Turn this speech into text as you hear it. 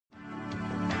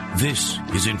This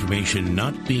is information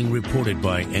not being reported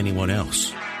by anyone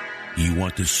else. You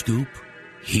want the scoop?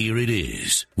 Here it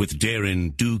is with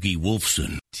Darren Doogie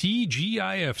Wolfson.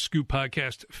 TGIF Scoop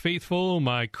Podcast faithful.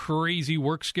 My crazy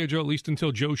work schedule, at least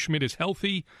until Joe Schmidt is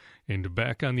healthy and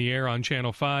back on the air on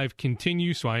Channel 5,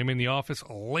 continues. So I am in the office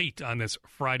late on this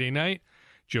Friday night.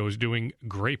 Joe's doing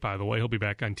great, by the way. He'll be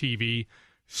back on TV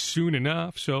soon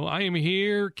enough. So I am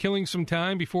here killing some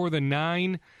time before the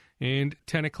 9 and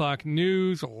 10 o'clock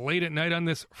news late at night on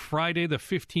this Friday, the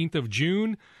 15th of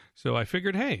June. So I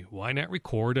figured, hey, why not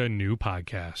record a new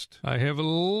podcast? I have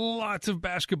lots of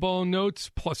basketball notes,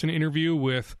 plus an interview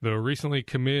with the recently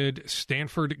committed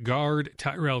Stanford guard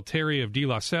Tyrell Terry of De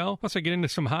La Salle. Plus I get into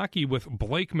some hockey with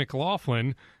Blake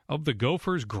McLaughlin of the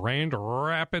Gophers. Grand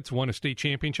Rapids won a state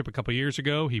championship a couple years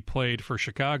ago. He played for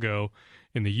Chicago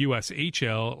in the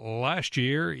USHL last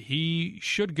year. He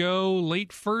should go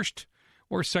late first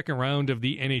or second round of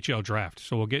the NHL draft.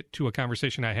 So we'll get to a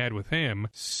conversation I had with him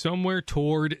somewhere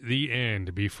toward the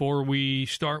end. Before we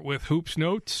start with Hoops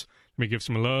Notes, let me give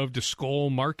some love to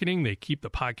Skoll Marketing. They keep the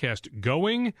podcast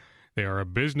going. They are a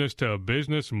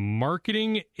business-to-business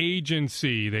marketing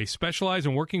agency. They specialize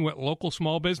in working with local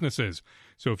small businesses.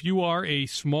 So if you are a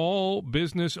small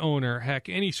business owner, heck,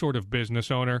 any sort of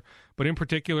business owner, but in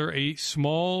particular a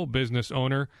small business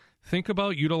owner, think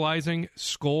about utilizing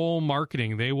Skoll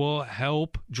Marketing. They will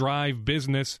help drive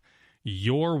business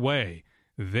your way.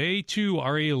 They, too,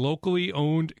 are a locally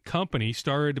owned company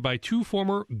started by two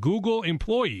former Google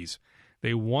employees.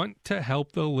 They want to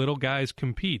help the little guys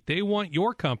compete. They want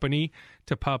your company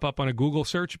to pop up on a Google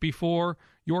search before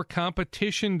your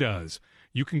competition does.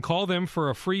 You can call them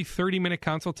for a free 30-minute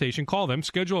consultation. Call them,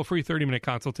 schedule a free 30-minute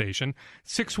consultation,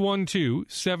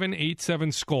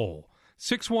 612-787-SKOLL.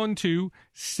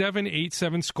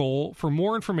 612-787-SKOLL. For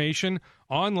more information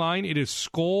online, it is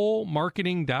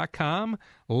skollmarketing.com.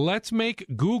 Let's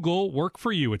make Google work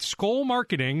for you. It's Skoll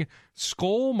Marketing,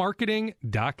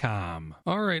 skollmarketing.com.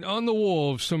 All right, on the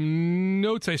Wolves, some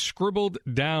notes I scribbled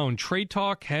down. Trade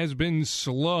talk has been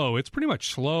slow. It's pretty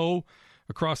much slow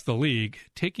across the league,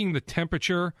 taking the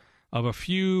temperature of a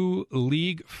few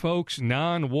league folks,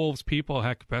 non-Wolves people.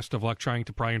 Heck, best of luck trying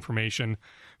to pry information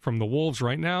from the Wolves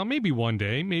right now. Maybe one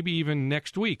day, maybe even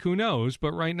next week, who knows?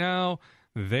 But right now,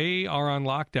 they are on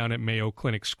lockdown at Mayo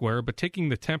Clinic Square, but taking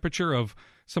the temperature of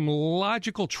some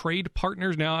logical trade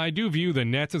partners. Now, I do view the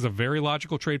Nets as a very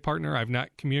logical trade partner. I've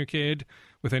not communicated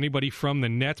with anybody from the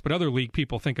Nets, but other league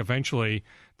people think eventually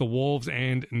the Wolves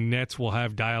and Nets will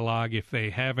have dialogue if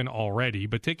they haven't already.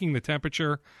 But taking the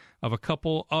temperature of a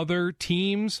couple other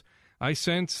teams, I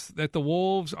sense that the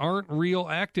Wolves aren't real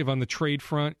active on the trade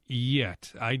front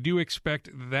yet. I do expect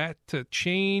that to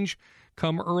change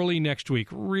come early next week.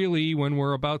 Really, when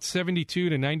we're about 72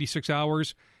 to 96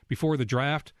 hours before the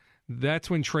draft, that's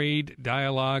when trade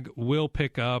dialogue will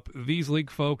pick up. These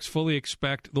league folks fully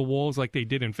expect the Wolves, like they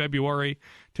did in February,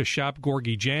 to shop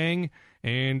Gorgui Dieng.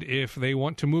 And if they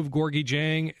want to move Gorgui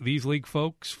Dieng, these league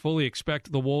folks fully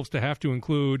expect the Wolves to have to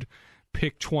include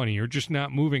pick 20. You're just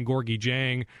not moving Gorgui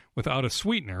Dieng without a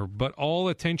sweetener. But all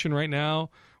attention right now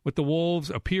with the Wolves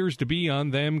appears to be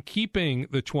on them keeping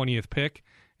the 20th pick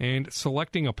and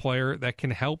selecting a player that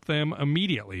can help them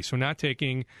immediately. So not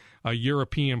taking a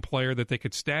European player that they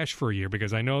could stash for a year,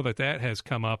 because I know that that has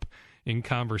come up in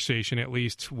conversation, at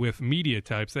least with media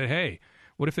types, that, hey,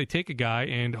 what if they take a guy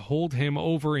and hold him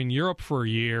over in Europe for a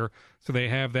year so they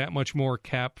have that much more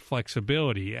cap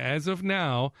flexibility? As of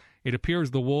now, it appears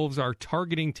the Wolves are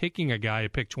targeting taking a guy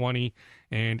at pick 20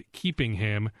 and keeping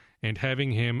him and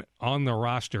having him on the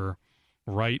roster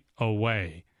right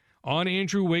away. On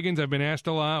Andrew Wiggins, I've been asked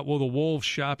a lot, will the Wolves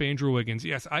shop Andrew Wiggins?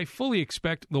 Yes, I fully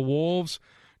expect the Wolves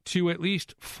to at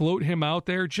least float him out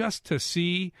there just to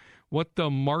see what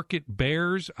the market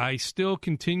bears. I still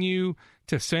continue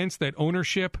to sense that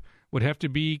ownership would have to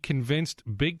be convinced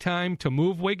big time to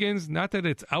move Wiggins. Not that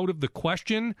it's out of the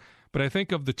question, but I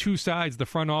think of the two sides, the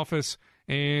front office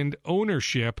and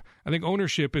ownership. I think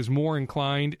ownership is more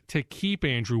inclined to keep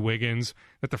Andrew Wiggins,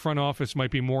 that the front office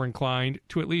might be more inclined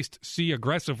to at least see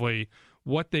aggressively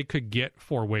what they could get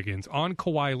for Wiggins. On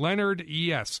Kawhi Leonard,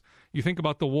 yes, you think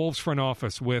about the Wolves front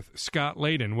office with Scott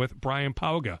Layden, with Brian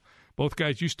Pauga. Both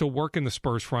guys used to work in the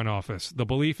Spurs front office. The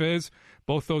belief is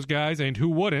both those guys, and who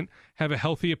wouldn't, have a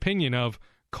healthy opinion of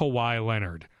Kawhi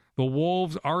Leonard. The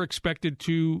Wolves are expected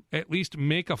to at least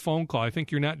make a phone call. I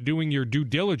think you're not doing your due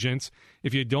diligence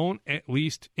if you don't at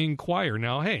least inquire.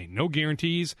 Now, hey, no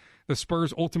guarantees the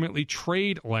Spurs ultimately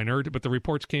trade Leonard, but the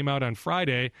reports came out on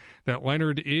Friday that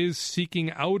Leonard is seeking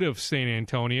out of San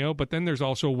Antonio, but then there's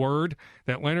also word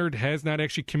that Leonard has not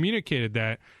actually communicated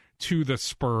that to the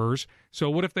Spurs. So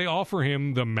what if they offer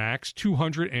him the max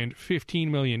 $215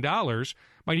 million?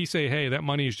 Might he say, hey, that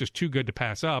money is just too good to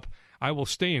pass up. I will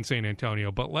stay in San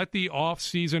Antonio. But let the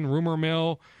off-season rumor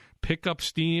mill pick up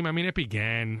steam. I mean, it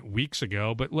began weeks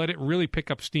ago, but let it really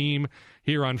pick up steam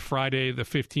here on Friday the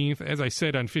 15th. As I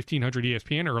said on 1500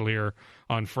 ESPN earlier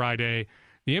on Friday,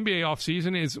 the NBA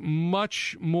offseason is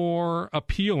much more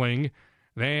appealing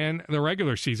than the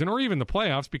regular season or even the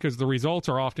playoffs because the results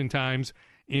are oftentimes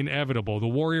inevitable. The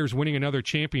Warriors winning another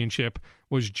championship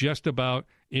was just about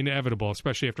inevitable,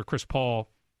 especially after Chris Paul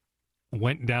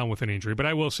went down with an injury. But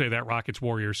I will say that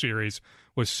Rockets-Warriors series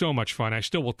was so much fun. I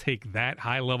still will take that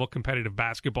high-level competitive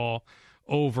basketball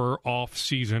over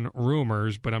off-season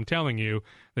rumors. But I'm telling you,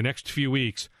 the next few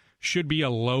weeks should be a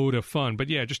load of fun. But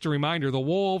yeah, just a reminder, the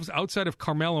Wolves, outside of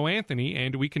Carmelo Anthony,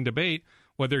 and we can debate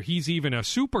whether he's even a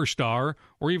superstar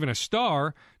or even a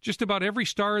star, just about every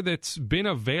star that's been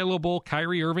available,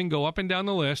 Kyrie Irving, go up and down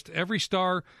the list, every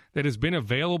star that has been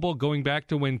available going back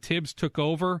to when Tibbs took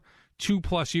over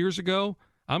 2+ years ago,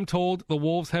 I'm told the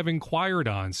Wolves have inquired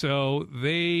on. So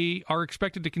they are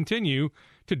expected to continue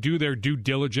to do their due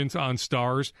diligence on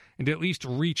stars and at least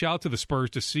reach out to the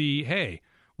Spurs to see, hey,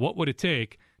 what would it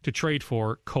take to trade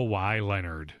for Kawhi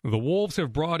Leonard? The Wolves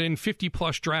have brought in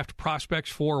 50-plus draft prospects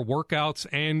for workouts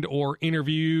and or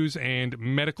interviews and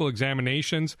medical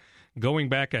examinations going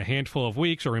back a handful of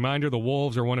weeks. A reminder, the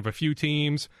Wolves are one of a few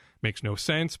teams. Makes no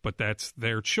sense, but that's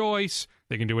their choice.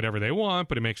 They can do whatever they want,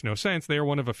 but it makes no sense. They are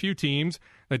one of a few teams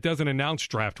that doesn't announce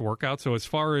draft workouts. So as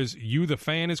far as you, the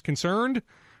fan, is concerned,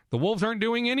 the Wolves aren't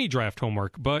doing any draft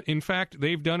homework, but in fact,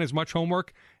 they've done as much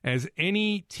homework as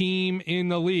any team in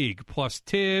the league, plus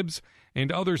Tibbs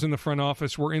and others in the front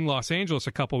office were in Los Angeles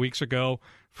a couple weeks ago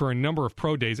for a number of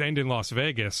pro days and in Las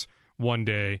Vegas one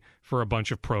day for a bunch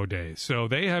of pro days. So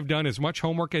they have done as much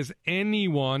homework as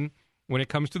anyone when it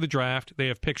comes to the draft. They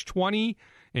have picks 20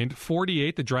 and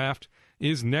 48. The draft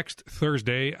is next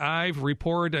Thursday. I've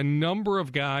reported a number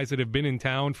of guys that have been in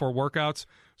town for workouts,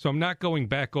 so I'm not going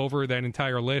back over that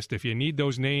entire list. If you need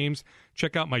those names,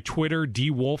 check out my Twitter,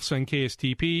 DWolfs on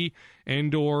KSTP,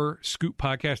 and or Scoop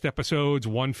Podcast episodes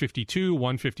 152,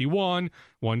 151,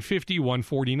 150,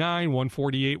 149,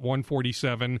 148,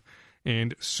 147,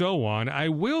 and so on. I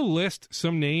will list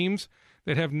some names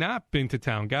that have not been to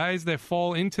town, guys that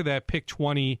fall into that pick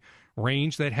 20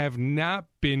 range that have not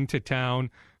been to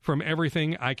town from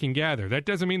everything I can gather. That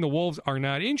doesn't mean the Wolves are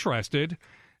not interested.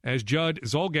 As Judd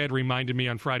Zolgad reminded me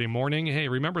on Friday morning, hey,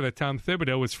 remember that Tom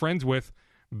Thibodeau was friends with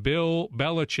Bill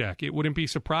Belichick. It wouldn't be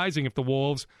surprising if the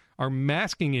Wolves are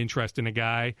masking interest in a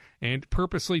guy and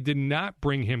purposely did not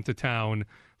bring him to town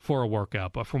for a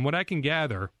workout. But from what I can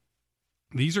gather,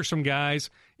 these are some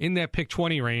guys in that pick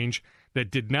 20 range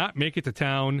that did not make it to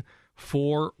town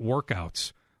for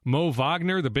workouts. Mo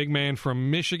Wagner, the big man from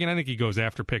Michigan, I think he goes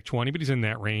after pick 20, but he's in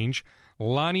that range.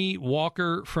 Lonnie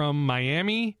Walker from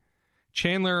Miami.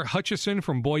 Chandler Hutchison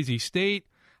from Boise State.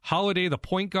 Holiday, the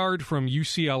point guard from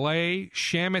UCLA.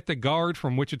 Shamet, the guard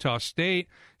from Wichita State.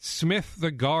 Smith, the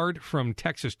guard from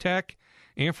Texas Tech.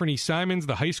 Anthony Simons,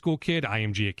 the high school kid,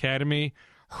 IMG Academy.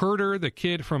 Herder, the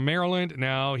kid from Maryland.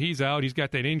 Now, he's out. He's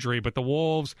got that injury, but the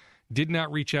Wolves did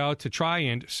not reach out to try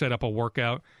and set up a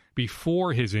workout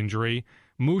before his injury.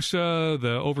 Musa,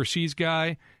 the overseas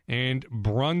guy, and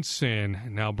Brunson.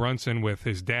 Now, Brunson with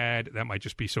his dad, that might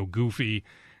just be so goofy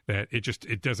that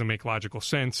it doesn't make logical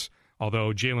sense,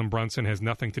 although Jalen Brunson has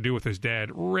nothing to do with his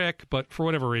dad, Rick, but for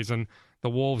whatever reason,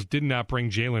 the Wolves did not bring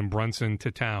Jalen Brunson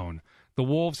to town. The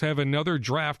Wolves have another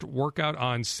draft workout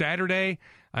on Saturday.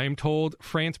 I am told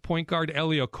France point guard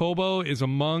Elio Kobo is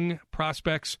among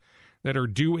prospects that are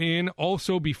due in.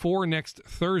 Also, before next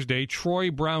Thursday,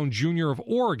 Troy Brown Jr. of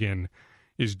Oregon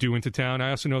is due into town.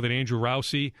 I also know that Andrew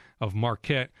Rousey of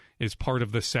Marquette is part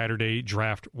of the Saturday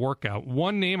draft workout.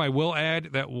 One name I will add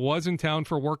that was in town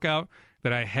for a workout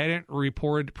that I hadn't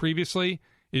reported previously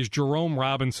is Jerome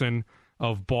Robinson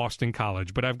of Boston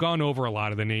College. But I've gone over a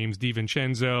lot of the names,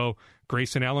 DiVincenzo,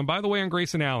 Grayson Allen. By the way, on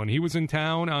Grayson Allen, he was in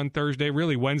town on Thursday,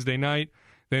 really Wednesday night.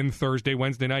 Then Thursday,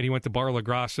 Wednesday night, he went to Bar La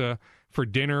Grassa for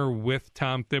dinner with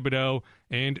Tom Thibodeau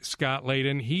and Scott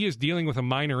Layden. He is dealing with a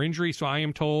minor injury, so I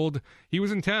am told he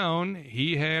was in town.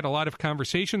 He had a lot of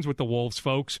conversations with the Wolves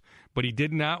folks, but he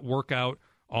did not work out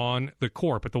on the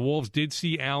court. But the Wolves did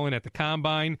see Allen at the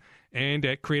Combine and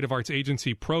at Creative Arts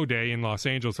Agency Pro Day in Los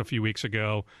Angeles a few weeks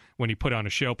ago when he put on a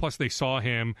show. Plus, they saw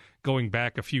him going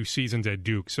back a few seasons at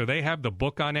Duke. So they have the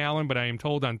book on Allen, but I am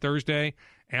told on Thursday,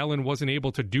 Allen wasn't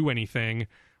able to do anything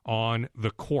on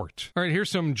the court. All right, here's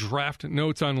some draft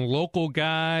notes on local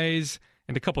guys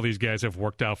And a couple of these guys have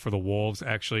worked out for the Wolves,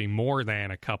 actually more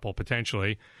than a couple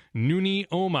potentially. Nuni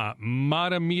Oma,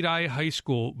 Matamidai High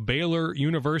School, Baylor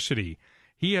University.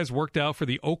 He has worked out for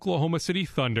the Oklahoma City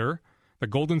Thunder, the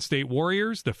Golden State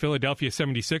Warriors, the Philadelphia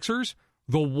 76ers,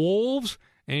 the Wolves,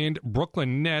 and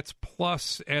Brooklyn Nets,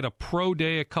 plus at a pro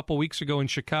day a couple weeks ago in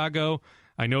Chicago.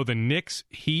 I know the Knicks,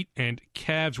 Heat, and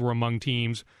Cavs were among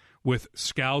teams with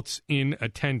scouts in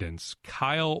attendance.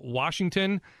 Kyle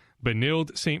Washington,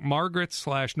 Benilde St. Margaret's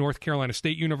 / North Carolina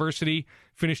State University,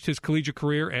 finished his collegiate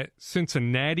career at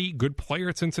Cincinnati, good player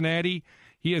at Cincinnati.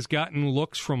 He has gotten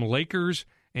looks from Lakers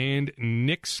and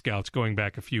Knicks scouts going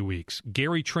back a few weeks.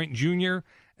 Gary Trent Jr.,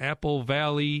 Apple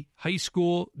Valley High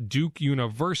School, Duke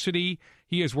University.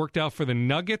 He has worked out for the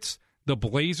Nuggets, the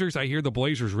Blazers. I hear the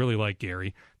Blazers really like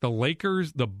Gary. The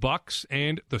Lakers, the Bucks,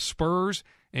 and the Spurs.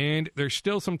 And there's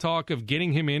still some talk of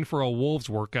getting him in for a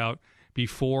Wolves workout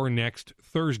before next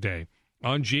Thursday.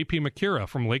 On J.P. McCura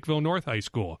from Lakeville North High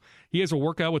School. He has a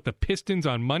workout with the Pistons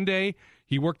on Monday.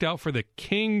 He worked out for the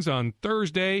Kings on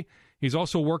Thursday. He's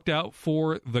also worked out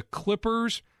for the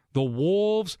Clippers, the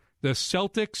Wolves, the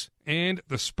Celtics, and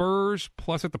the Spurs,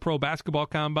 plus at the Pro Basketball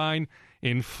Combine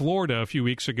in Florida a few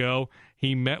weeks ago.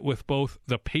 He met with both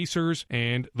the Pacers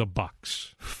and the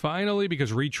Bucks. Finally,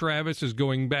 because Reed Travis is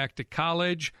going back to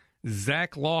college,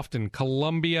 Zach Lofton,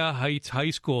 Columbia Heights High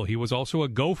School. He was also a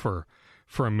Gopher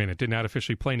for a minute. Did not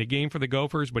officially play in a game for the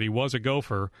Gophers, but he was a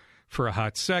Gopher for a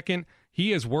hot second.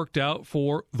 He has worked out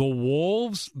for the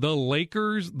Wolves, the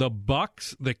Lakers, the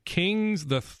Bucks, the Kings,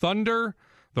 the Thunder,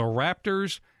 the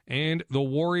Raptors, and the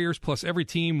Warriors, plus every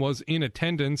team was in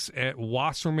attendance at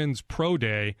Wasserman's Pro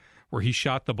Day, where he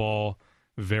shot the ball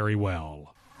very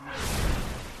well.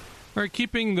 All right,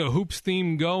 keeping the hoops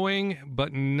theme going,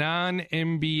 but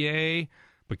non-NBA,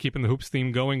 but keeping the hoops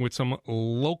theme going with some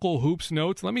local hoops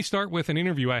notes. Let me start with an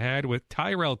interview I had with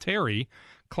Tyrell Terry,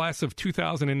 class of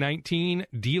 2019,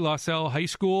 De La Salle High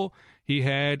School. He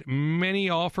had many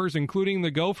offers, including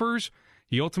the Gophers.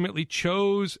 He ultimately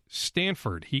chose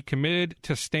Stanford. He committed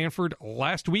to Stanford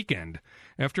last weekend.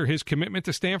 After his commitment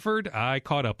to Stanford, I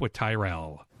caught up with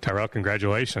Tyrell. Tyrell,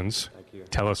 congratulations. Thank you.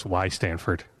 Tell us why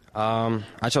Stanford.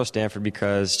 I chose Stanford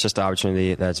because it's just an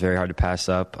opportunity that's very hard to pass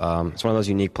up. It's one of those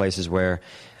unique places where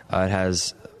it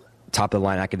has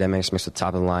top-of-the-line academics mixed with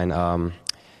top-of-the-line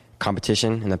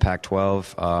competition in the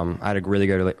Pac-12. I had a really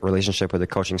good relationship with the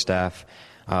coaching staff,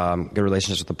 good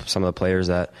relationships with some of the players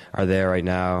that are there right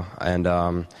now, and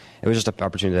it was just an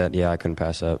opportunity that, I couldn't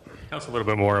pass up. Tell us a little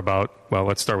bit more about,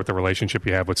 let's start with the relationship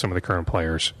you have with some of the current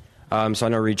players. So I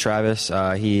know Reed Travis.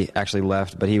 He actually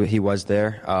left, but he was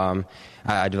there.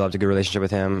 I developed a good relationship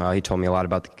with him. He told me a lot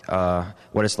about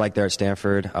what it's like there at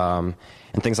Stanford and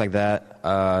things like that.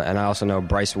 And I also know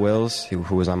Bryce Wills,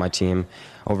 who was on my team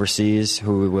overseas,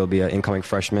 who will be an incoming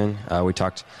freshman. We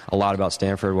talked a lot about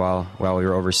Stanford while we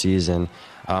were overseas, and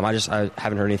I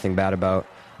haven't heard anything bad about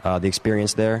the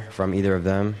experience there from either of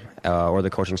them or the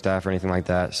coaching staff or anything like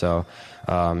that. So,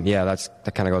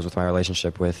 that kind of goes with my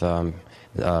relationship with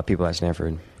people at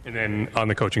Stanford. And then on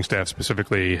the coaching staff,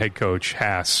 specifically head coach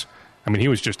Haas, he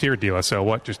was just here at De La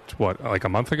Salle, like a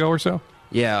month ago or so?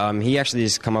 Yeah, he actually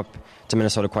has come up to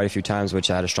Minnesota quite a few times, which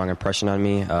had a strong impression on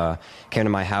me. Came to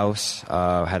my house,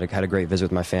 had a great visit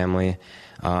with my family.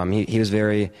 He was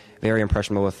very, very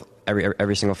impressionable with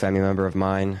every single family member of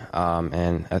mine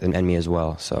and me as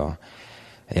well. So,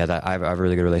 I have a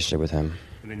really good relationship with him.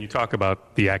 And then you talk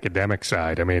about the academic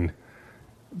side.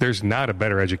 There's not a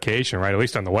better education, right? At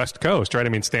least on the West Coast,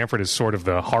 right? Stanford is sort of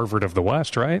the Harvard of the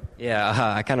West, right?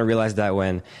 Yeah, I kind of realized that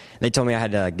when they told me I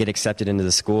had to get accepted into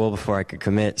the school before I could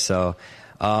commit. So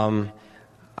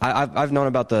I've known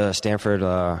about the Stanford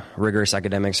rigorous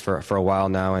academics for a while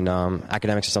now, and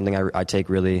academics is something I take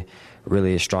really,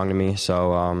 really strong to me.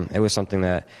 So it was something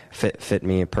that fit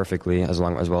me perfectly, as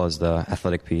well as the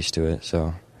athletic piece to it.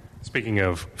 So, speaking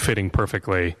of fitting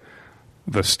perfectly,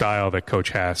 the style that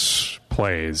Coach Haas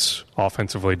plays,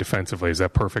 offensively, defensively, is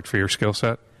that perfect for your skill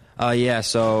set?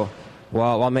 So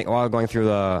while going through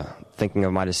the thinking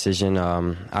of my decision,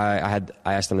 I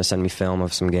asked them to send me film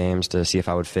of some games to see if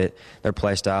I would fit their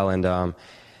play style, and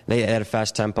they had a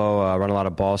fast tempo, run a lot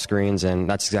of ball screens, and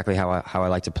that's exactly how I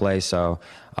like to play. So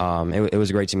it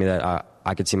was great to me that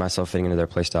I could see myself fitting into their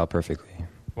play style perfectly.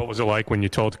 What was it like when you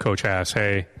told Coach Haas,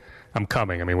 hey, I'm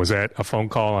coming? Was that a phone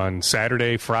call on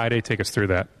Saturday, Friday? Take us through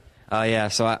that.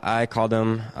 So I called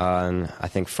him on, I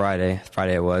think, Friday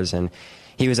it was, and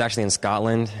he was actually in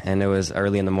Scotland, and it was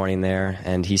early in the morning there,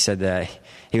 and he said that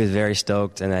he was very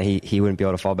stoked and that he wouldn't be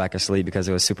able to fall back asleep because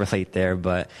it was super late there,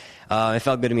 but it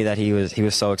felt good to me that he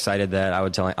was so excited that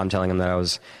I'm telling him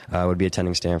that I would be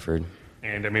attending Stanford.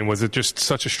 And, I mean, was it just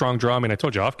such a strong draw? I mean, I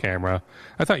told you off camera,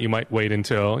 I thought you might wait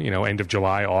until, end of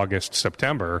July, August,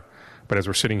 September. But as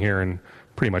we're sitting here in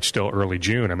pretty much still early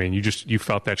June, I mean, you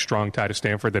felt that strong tie to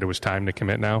Stanford that it was time to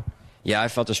commit now? Yeah, I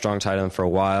felt a strong tie to them for a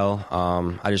while.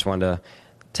 I just wanted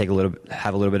to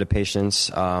have a little bit of patience.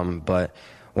 But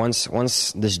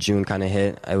once this June kind of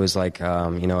hit, it was like,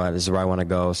 this is where I want to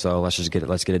go. So let's get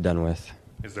it done with.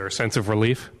 Is there a sense of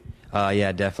relief?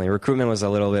 Yeah, definitely. Recruitment was a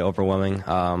little bit overwhelming.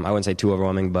 I wouldn't say too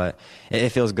overwhelming, but it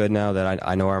feels good now that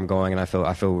I know where I'm going, and I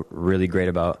feel really great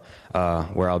about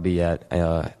where I'll be at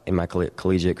in my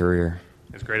collegiate career.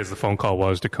 As great as the phone call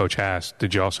was to Coach Haas,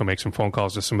 did you also make some phone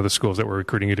calls to some of the schools that were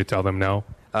recruiting you to tell them no?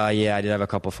 Yeah, I did have a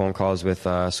couple phone calls with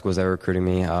schools that were recruiting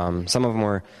me. Some of them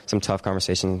were some tough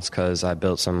conversations because I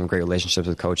built some great relationships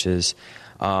with coaches.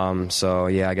 So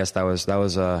yeah, I guess that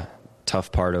was a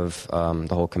tough part of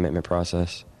the whole commitment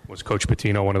process. Was Coach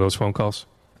Pitino one of those phone calls?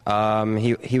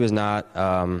 He was not.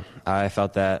 I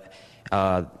felt that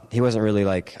he wasn't really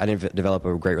I didn't develop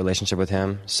a great relationship with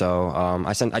him. So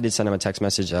I did send him a text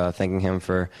message thanking him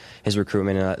for his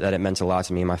recruitment and that it meant a lot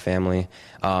to me and my family.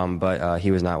 But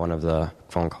he was not one of the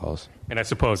phone calls. And I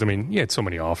suppose, you had so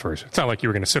many offers. It's not like you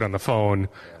were going to sit on the phone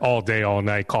all day, all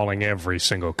night, calling every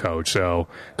single coach. So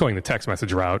going the text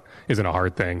message route isn't a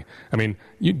hard thing.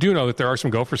 You do know that there are some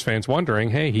Gophers fans wondering,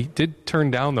 hey, he did turn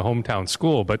down the hometown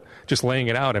school, but just laying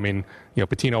it out,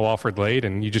 Pitino offered late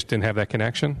and you just didn't have that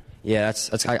connection? Yeah,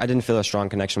 I didn't feel a strong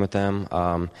connection with them.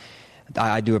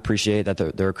 I do appreciate that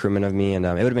the recruitment of me, and it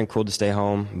would have been cool to stay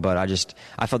home, but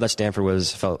I felt that Stanford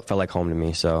felt like home to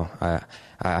me, so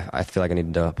I feel like I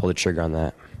needed to pull the trigger on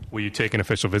that. Will you take an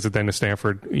official visit then to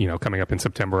Stanford, coming up in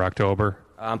September, October?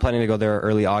 I'm planning to go there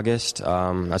early August.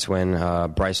 That's when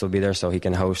Bryce will be there, so he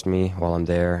can host me while I'm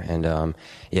there, and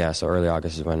so early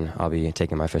August is when I'll be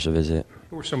taking my official visit.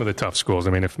 Who were some of the tough schools?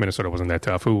 If Minnesota wasn't that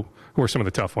tough, who were some of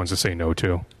the tough ones to say no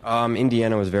to?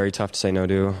 Indiana was very tough to say no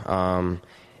to.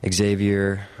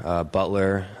 Xavier,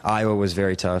 Butler. Iowa was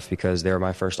very tough because they were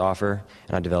my first offer,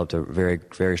 and I developed a very,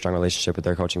 very strong relationship with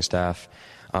their coaching staff.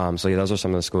 Those are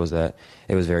some of the schools that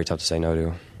it was very tough to say no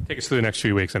to. Take us through the next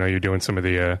few weeks. I know you're doing some of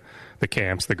the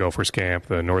camps, the Gophers camp,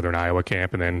 the Northern Iowa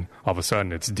camp, and then all of a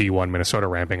sudden it's D1 Minnesota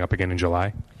ramping up again in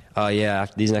July.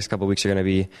 These next couple of weeks are going to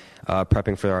be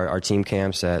prepping for our team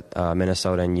camps at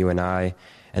Minnesota and UNI.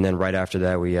 And then right after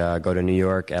that, we go to New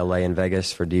York, LA, and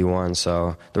Vegas for D1.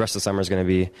 So the rest of the summer is going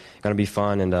to be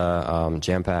fun and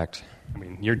jam-packed.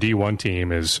 Your D1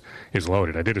 team is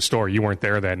loaded. I did a story. You weren't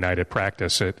there that night at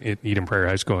practice at Eden Prairie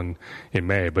High School in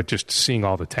May, but just seeing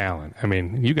all the talent.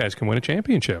 You guys can win a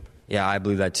championship. Yeah, I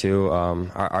believe that too.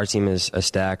 Our team is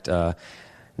stacked. I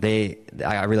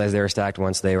realized they were stacked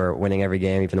once they were winning every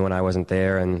game, even when I wasn't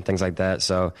there and things like that.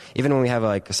 So even when we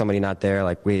have somebody not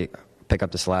there, we pick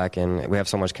up the slack, and we have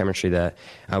so much chemistry that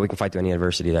we can fight through any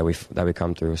adversity that we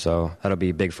come through. So that'll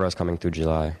be big for us coming through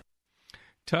July.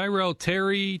 Tyrell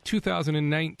Terry,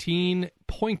 2019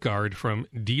 point guard from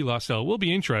De La Salle. Will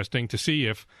be interesting to see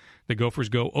if the Gophers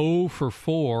go 0 for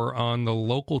 4 on the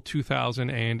local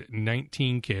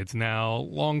 2019 kids. Now,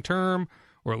 long term,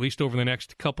 or at least over the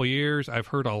next couple years, I've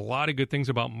heard a lot of good things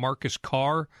about Marcus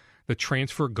Carr, the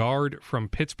transfer guard from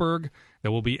Pittsburgh,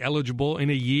 that will be eligible in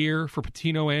a year for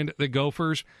Pitino and the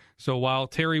Gophers. So while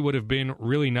Terry would have been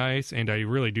really nice, and I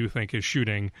really do think his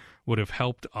shooting would have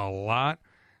helped a lot,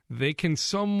 they can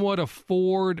somewhat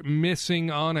afford missing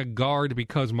on a guard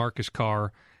because Marcus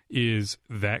Carr is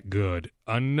that good.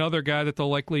 Another guy that they'll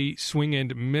likely swing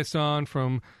and miss on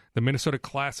from the Minnesota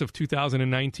class of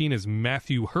 2019 is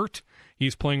Matthew Hurt.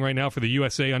 He's playing right now for the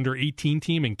USA Under-18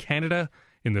 team in Canada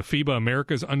in the FIBA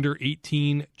Americas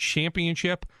Under-18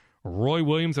 Championship. Roy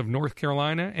Williams of North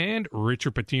Carolina and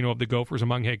Richard Pitino of the Gophers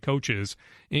among head coaches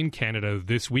in Canada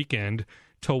this weekend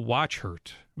to watch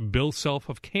Hurt. Bill Self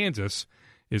of Kansas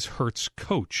is Hurt's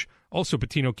coach. Also,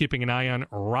 Pitino keeping an eye on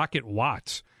Rocket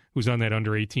Watts, who's on that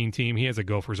Under-18 team. He has a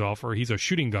Gophers offer. He's a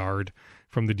shooting guard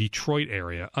from the Detroit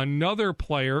area. Another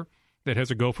player that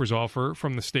has a Gophers offer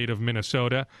from the state of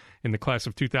Minnesota in the class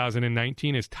of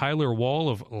 2019 is Tyler Wall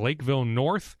of Lakeville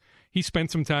North. He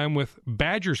spent some time with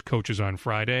Badgers coaches on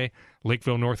Friday.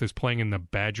 Lakeville North is playing in the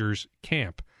Badgers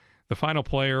camp. The final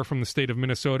player from the state of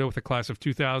Minnesota with the class of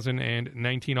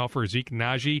 2019 offer is Zeke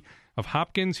Najee of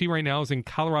Hopkins. He right now is in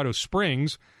Colorado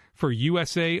Springs for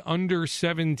USA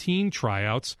Under-17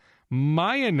 tryouts.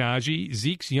 Maya Najee,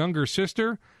 Zeke's younger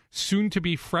sister,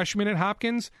 soon-to-be freshman at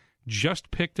Hopkins,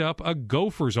 just picked up a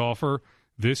Gophers offer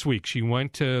this week. She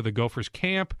went to the Gophers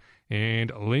camp,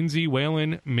 and Lindsay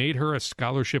Whalen made her a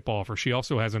scholarship offer. She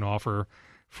also has an offer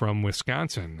from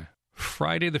Wisconsin.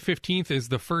 Friday the 15th is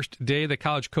the first day that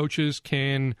college coaches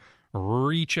can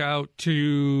reach out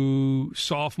to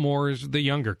sophomores, the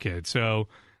younger kids. So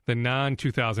the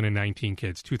non-2019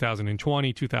 kids,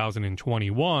 2020,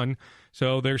 2021.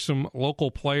 So there's some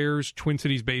local players, Twin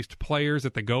Cities-based players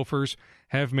that the Gophers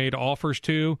have made offers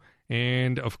to.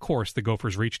 And, of course, the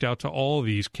Gophers reached out to all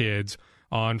these kids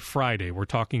on Friday. We're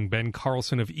talking Ben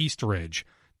Carlson of Eastridge,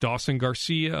 Dawson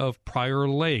Garcia of Prior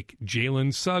Lake,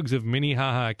 Jalen Suggs of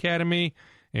Minnehaha Academy,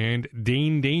 and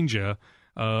Dane Danja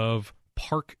of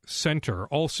Park Center.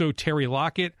 Also, Terry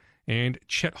Lockett and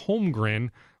Chet Holmgren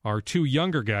are two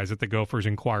younger guys that the Gophers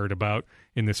inquired about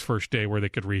in this first day where they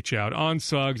could reach out. On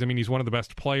Suggs, I mean, he's one of the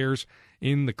best players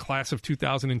in the class of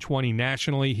 2020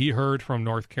 nationally. He heard from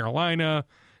North Carolina,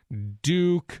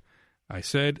 Duke, I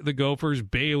said the Gophers,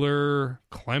 Baylor,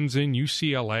 Clemson,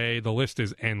 UCLA. The list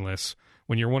is endless.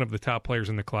 When you're one of the top players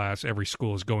in the class, every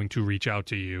school is going to reach out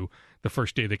to you the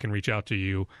first day they can reach out to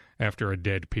you after a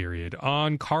dead period.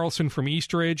 On Carlson from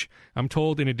Eastridge, I'm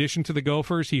told in addition to the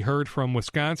Gophers, he heard from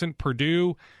Wisconsin,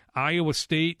 Purdue, Iowa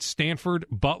State, Stanford,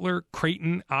 Butler,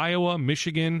 Creighton, Iowa,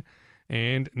 Michigan,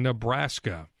 and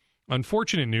Nebraska.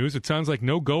 Unfortunate news, it sounds like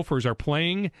no Gophers are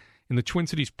playing in the Twin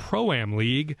Cities Pro-Am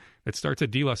League that starts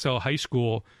at De La Salle High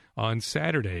School on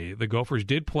Saturday. The Gophers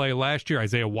did play last year.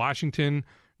 Isaiah Washington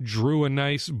drew a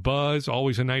nice buzz,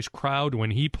 always a nice crowd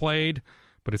when he played,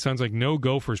 but it sounds like no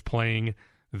Gophers playing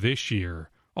this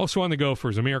year. Also on the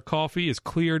Gophers, Amir Coffey is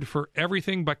cleared for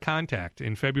everything but contact.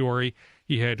 In February,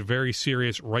 he had very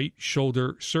serious right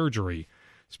shoulder surgery.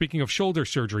 Speaking of shoulder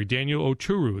surgery, Daniel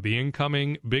Oturu, the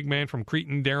incoming big man from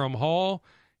Cretin-Derham Hall,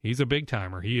 he's a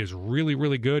big-timer. He is really,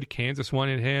 really good. Kansas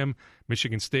wanted him.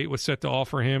 Michigan State was set to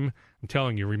offer him. I'm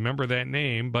telling you, remember that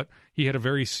name. But he had a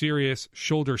very serious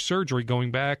shoulder surgery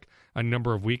going back a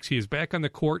number of weeks. He is back on the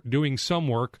court doing some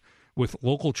work with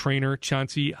local trainer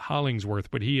Chauncey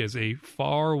Hollingsworth, but he is a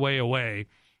far way away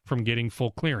from getting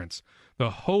full clearance. The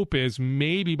hope is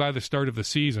maybe by the start of the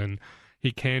season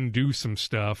he can do some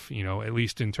stuff, at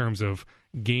least in terms of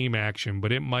game action,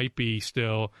 but it might be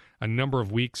still a number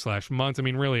of weeks / months. I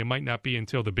mean, really, it might not be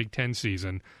until the Big Ten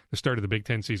season, the start of the Big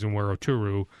Ten season, where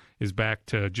Oturu is back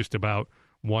to just about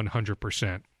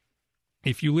 100%.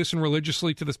 If you listen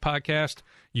religiously to this podcast,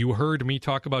 you heard me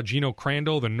talk about Gino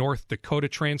Crandall, the North Dakota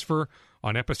transfer,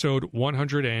 on episode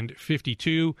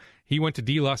 152. He went to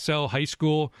De La Salle High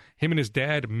School. Him and his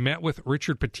dad met with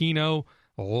Richard Pitino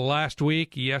last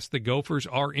week. Yes, the Gophers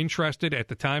are interested. At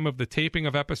the time of the taping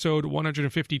of episode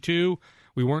 152,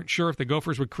 we weren't sure if the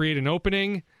Gophers would create an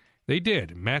opening. They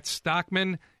did. Matt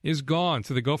Stockman is gone,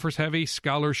 so the Gophers have a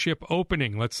scholarship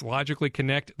opening. Let's logically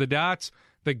connect the dots.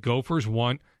 The Gophers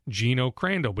want Gino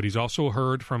Crandall, but he's also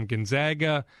heard from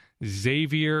Gonzaga,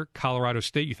 Xavier, Colorado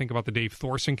State. You think about the Dave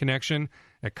Thorson connection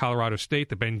at Colorado State,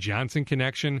 the Ben Johnson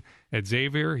connection at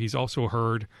Xavier. He's also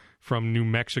heard from New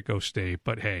Mexico State.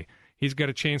 But hey, he's got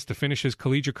a chance to finish his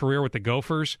collegiate career with the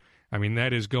Gophers. I mean,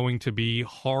 that is going to be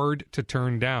hard to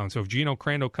turn down. So if Gino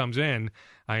Crandall comes in,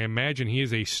 I imagine he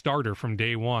is a starter from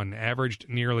day one. Averaged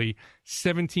nearly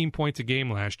 17 points a game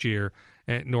last year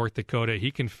at North Dakota.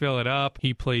 He can fill it up.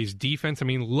 He plays defense. I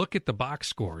mean, look at the box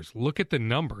scores. Look at the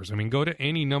numbers. I mean, go to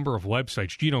any number of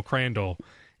websites. Gino Crandall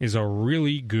is a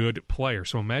really good player.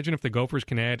 So imagine if the Gophers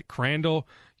can add Crandall.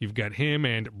 You've got him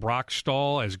and Brock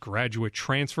Stahl as graduate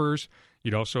transfers.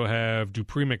 You'd also have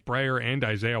Dupree McBrayer and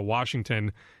Isaiah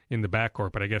Washington in the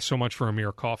backcourt. But I guess so much for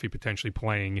Amir Coffey potentially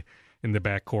playing in the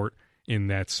backcourt in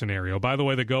that scenario. By the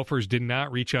way, the Gophers did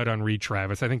not reach out on Reed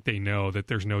Travis. I think they know that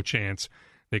there's no chance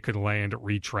they could land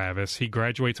Reed Travis. He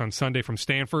graduates on Sunday from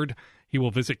Stanford. He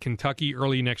will visit Kentucky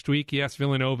early next week. Yes,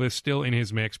 Villanova is still in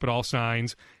his mix, but all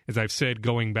signs, as I've said,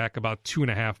 going back about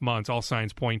 2.5 months, all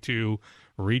signs point to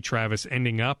Reed Travis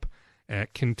ending up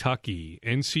at Kentucky.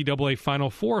 NCAA Final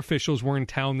Four officials were in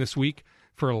town this week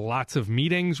for lots of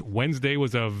meetings. Wednesday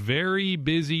was a very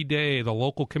busy day. The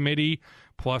local committee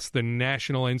plus the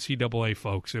national NCAA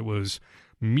folks. It was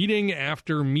meeting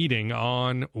after meeting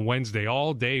on Wednesday,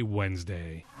 all day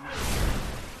Wednesday.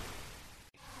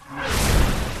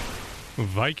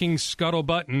 Vikings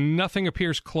scuttlebutt. Nothing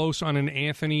appears close on an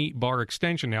Anthony Barr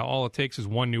extension. Now, all it takes is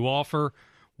one new offer,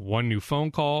 one new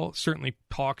phone call. Certainly,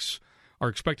 talks are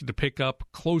expected to pick up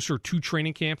closer to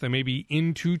training camp than maybe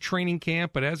into training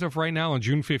camp. But as of right now, on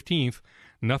June 15th,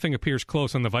 nothing appears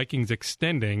close on the Vikings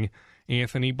extending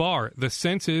Anthony Barr. The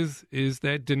sense is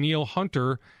that Danielle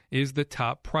Hunter is the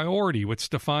top priority, with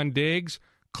Stephon Diggs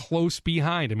close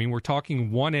behind. I mean, we're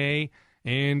talking 1A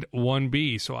and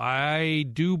 1B. So I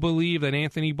do believe that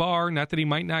Anthony Barr, not that he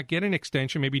might not get an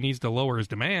extension, maybe he needs to lower his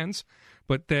demands,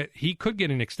 but that he could get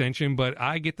an extension. But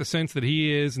I get the sense that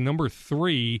he is number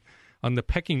 3 on the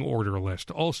pecking order list.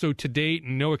 Also, to date,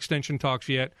 no extension talks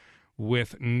yet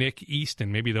with Nick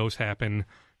Easton. Maybe those happen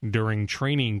during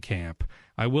training camp.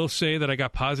 I will say that I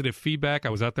got positive feedback. I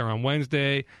was out there on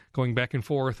Wednesday going back and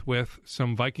forth with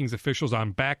some Vikings officials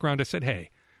on background. I said,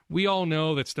 hey, we all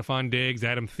know that Stephon Diggs,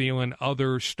 Adam Thielen,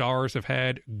 other stars have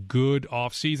had good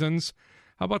off seasons.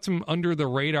 How about some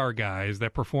under-the-radar guys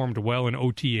that performed well in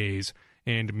OTAs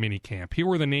and minicamp? Here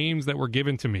were the names that were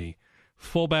given to me.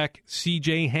 Fullback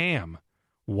C.J. Ham,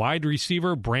 wide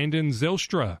receiver Brandon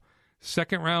Zylstra,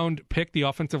 second-round pick, the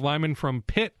offensive lineman from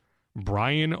Pitt,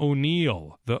 Brian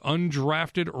O'Neill, the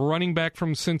undrafted running back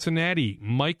from Cincinnati,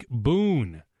 Mike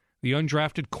Boone, the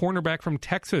undrafted cornerback from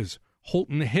Texas,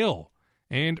 Holton Hill,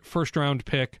 and first-round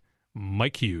pick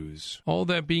Mike Hughes. All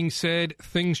that being said,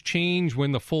 things change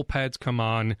when the full pads come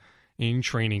on in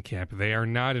training camp. They are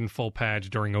not in full pads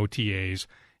during OTAs,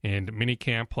 and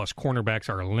minicamp plus cornerbacks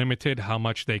are limited how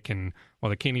much they can, well,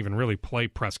 they can't even really play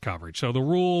press coverage. So the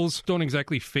rules don't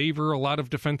exactly favor a lot of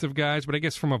defensive guys, but I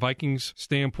guess from a Vikings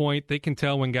standpoint, they can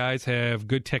tell when guys have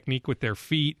good technique with their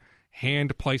feet,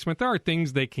 hand placement. There are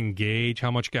things they can gauge,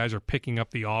 how much guys are picking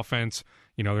up the offense.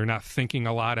 You know, they're not thinking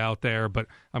a lot out there, but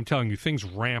I'm telling you, things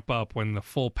ramp up when the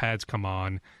full pads come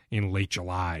on in late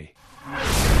July.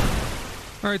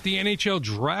 All right, the NHL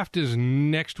draft is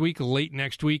next week, late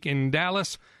next week in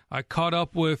Dallas. I caught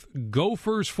up with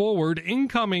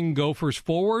incoming Gophers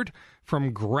forward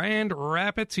from Grand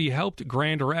Rapids. He helped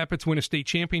Grand Rapids win a state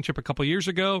championship a couple years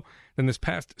ago. Then this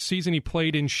past season, he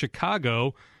played in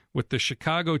Chicago with the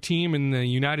Chicago team in the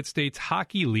United States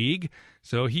Hockey League.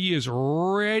 So he is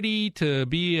ready to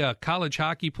be a college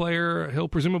hockey player. He'll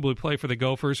presumably play for the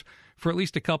Gophers for at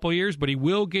least a couple years, but he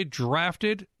will get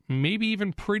drafted maybe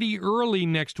even pretty early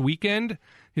next weekend.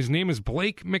 His name is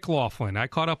Blake McLaughlin. I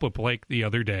caught up with Blake the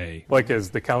other day. Blake,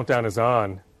 as the countdown is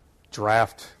on,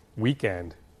 draft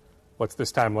weekend, what's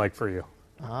this time like for you?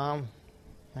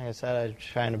 Like I said, I'm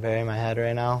trying to bury my head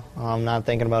right now. I'm not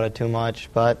thinking about it too much,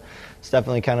 but it's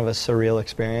definitely kind of a surreal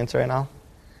experience right now.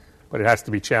 But it has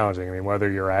to be challenging. I mean,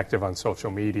 whether you're active on social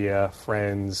media,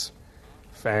 friends,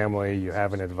 family, you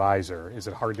have an advisor. Is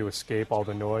it hard to escape all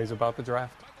the noise about the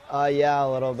draft? Yeah, a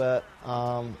little bit.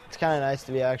 It's kind of nice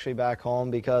to be actually back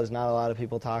home because not a lot of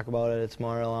people talk about it. It's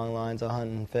more along the lines of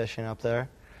hunting and fishing up there.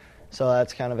 So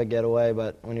that's kind of a getaway,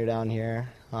 but when you're down here,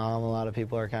 a lot of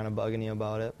people are kind of bugging you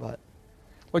about it. But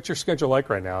what's your schedule like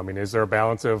right now? I mean, is there a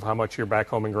balance of how much you're back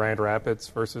home in Grand Rapids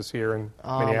versus here in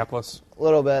Minneapolis? A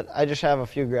little bit. I just have a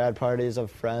few grad parties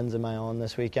of friends of my own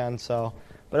this weekend. So,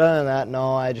 but other than that,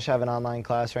 no, I just have an online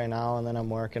class right now, and then I'm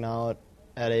working out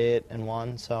at 8 and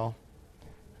 1. So,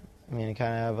 I mean, I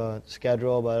kind of have a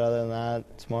schedule, but other than that,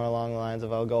 it's more along the lines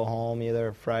of I'll go home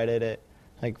either Friday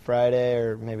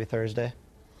or maybe Thursday.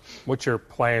 What's your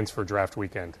plans for draft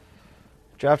weekend?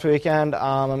 Draft weekend,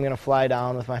 I'm going to fly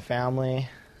down with my family.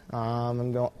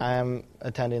 I'm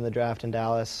attending the draft in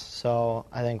Dallas, so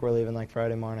I think we're leaving like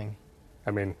Friday morning.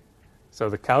 I mean, so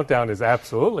the countdown is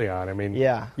absolutely on. I mean,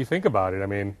 yeah. You think about it. I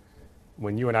mean,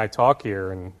 when you and I talk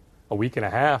here in a week and a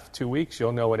half, 2 weeks,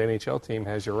 you'll know what NHL team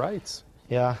has your rights.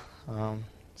 Yeah,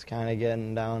 it's kind of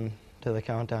getting down to the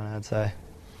countdown, I'd say.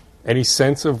 Any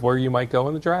sense of where you might go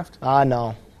in the draft?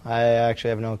 No. I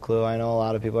actually have no clue. I know a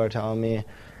lot of people are telling me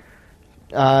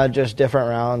just different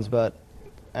rounds, but,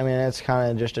 I mean, it's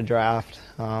kind of just a draft.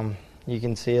 You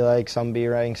can see, like, some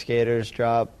B-rank skaters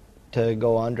drop to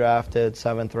go undrafted,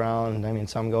 7th round. I mean,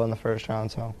 some go in the 1st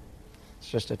round, so it's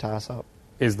just a toss-up.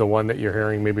 Is the one that you're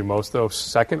hearing maybe most, though,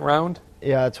 2nd round?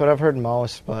 Yeah, it's what I've heard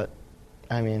most, but,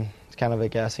 I mean, it's kind of a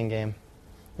guessing game.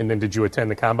 And then did you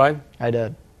attend the Combine? I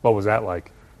did. What was that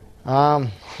like? A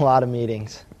lot of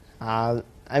meetings.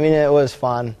 I mean, it was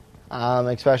fun,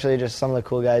 especially just some of the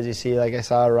cool guys you see. Like I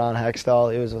saw Ron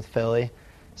Hextall, he was with Philly,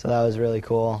 so that was really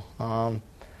cool. Other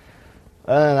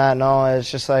than that, no, it's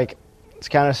just like, it's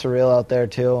kind of surreal out there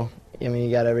too. I mean,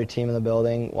 you got every team in the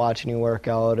building watching you work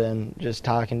out and just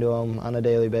talking to them on a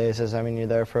daily basis. I mean, you're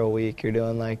there for a week, you're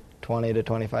doing like 20 to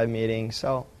 25 meetings,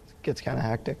 so it gets kind of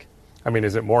hectic. I mean,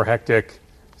 is it more hectic?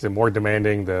 Is it more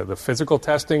demanding, the physical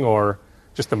testing, or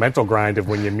just the mental grind of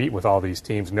when you meet with all these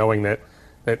teams, knowing that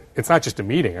it's not just a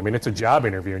meeting? I mean, it's a job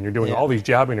interview, and you're doing all these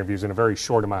job interviews in a very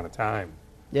short amount of time.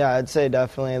 Yeah, I'd say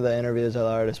definitely the interviews are the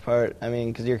hardest part. I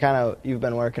mean, because you've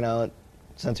been working out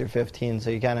since you're 15, so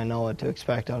you kind of know what to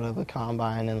expect out of a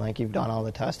combine, and like you've done all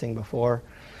the testing before.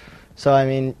 So I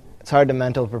mean, it's hard to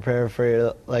mentally prepare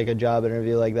for like a job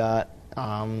interview like that.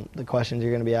 The questions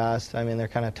you're going to be asked, I mean, they're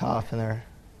kind of tough, and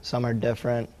some are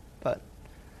different, but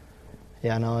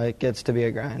yeah, no, it gets to be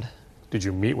a grind. Did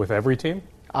you meet with every team?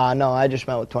 No, I just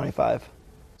met with 25.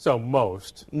 So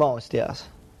most? Most, yes.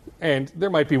 And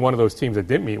there might be one of those teams that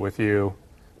didn't meet with you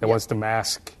that wants to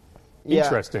mask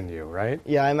interest in you, right?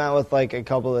 Yeah, I met with like a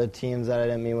couple of teams that I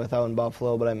didn't meet with out in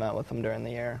Buffalo, but I met with them during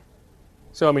the year.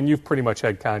 So, I mean, you've pretty much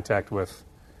had contact with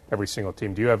every single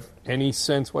team. Do you have any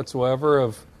sense whatsoever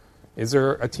of, is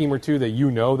there a team or two that you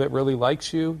know that really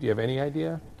likes you? Do you have any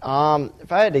idea?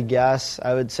 If I had to guess,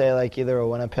 I would say like either a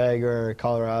Winnipeg or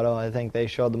Colorado. I think they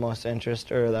showed the most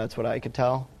interest, or that's what I could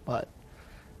tell. But,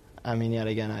 I mean, yet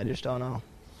again, I just don't know.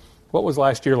 What was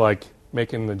last year like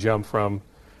making the jump from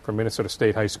Minnesota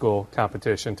State high school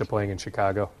competition to playing in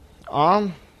Chicago?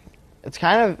 It's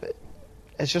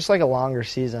just like a longer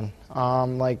season.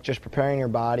 Like just preparing your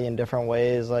body in different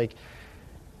ways. Like,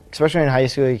 especially in high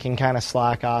school, you can kind of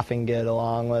slack off and get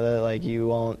along with it. Like it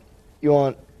won't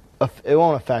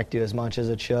affect you as much as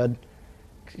it should.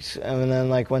 And then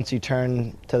like once you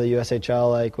turn to the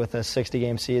USHL, like with a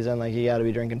 60-game season, like you got to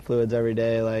be drinking fluids every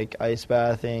day, like ice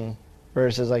bathing.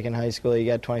 Versus like in high school, you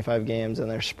get 25 games and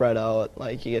they're spread out.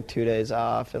 Like you get 2 days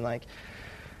off, and like,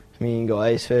 I mean, you can go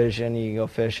ice fishing, you can go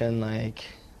fishing, like,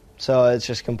 so it's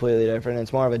just completely different.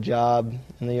 It's more of a job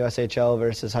in the USHL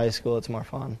versus high school. It's more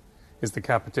fun. Is the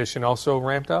competition also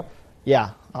ramped up?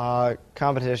 Yeah,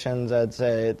 competitions, I'd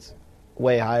say it's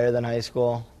way higher than high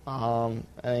school. I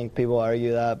think people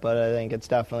argue that, but I think it's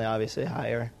definitely obviously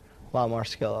higher. A lot more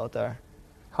skill out there.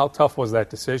 How tough was that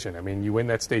decision? I mean, you win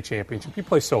that state championship. You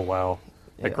play so well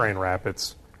at Grand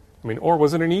Rapids. I mean, or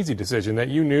was it an easy decision that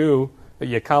you knew that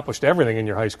you accomplished everything in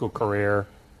your high school career,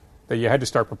 that you had to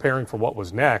start preparing for what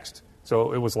was next,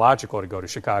 so it was logical to go to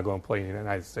Chicago and play in the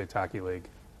United States Hockey League?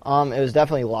 It was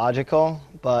definitely logical,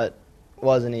 but it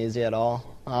wasn't easy at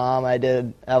all. I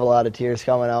did have a lot of tears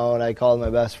coming out. I called my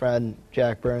best friend,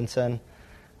 Jack Burnson.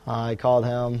 I called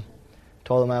him,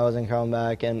 told him I wasn't coming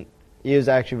back, and he was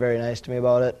actually very nice to me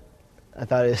about it. I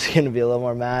thought he was going to be a little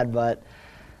more mad, but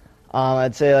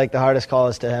I'd say like the hardest call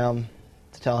was to him,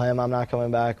 to tell him I'm not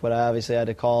coming back. But I obviously had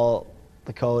to call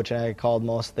the coach, and I called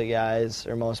most of the guys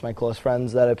or most of my close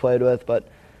friends that I played with. But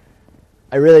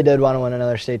I really did want to win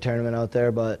another state tournament out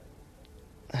there, but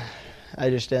I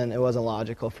just didn't. It wasn't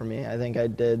logical for me. I think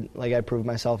I proved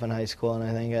myself in high school, and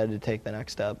I think I had to take the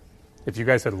next step. If you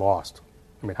guys had lost,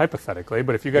 I mean hypothetically,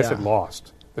 but if you guys had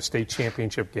lost the state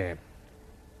championship game,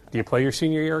 do you play your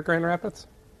senior year at Grand Rapids?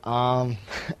 I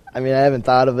mean, I haven't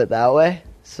thought of it that way.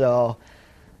 So,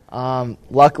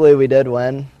 luckily we did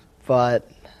win, but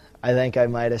I think I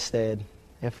might have stayed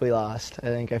if we lost. I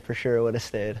think I for sure would have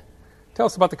stayed. Tell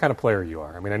us about the kind of player you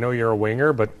are. I mean, I know you're a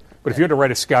winger, but if you had to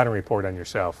write a scouting report on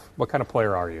yourself, what kind of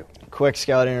player are you? Quick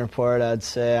scouting report, I'd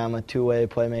say I'm a two-way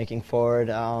playmaking forward.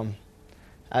 I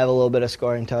have a little bit of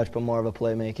scoring touch, but more of a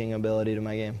playmaking ability to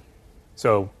my game.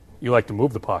 So you like to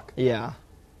move the puck? Yeah.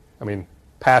 I mean,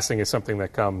 passing is something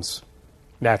that comes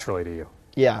naturally to you.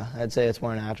 Yeah, I'd say it's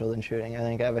more natural than shooting. I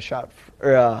think I have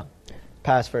a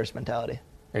pass-first mentality.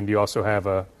 And do you also have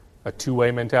a two-way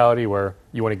mentality where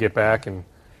you want to get back and,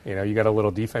 you know, you got a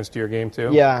little defense to your game too?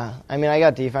 Yeah. I mean, I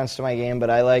got defense to my game, but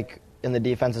I like in the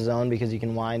defensive zone because you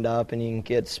can wind up and you can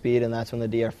get speed, and that's when the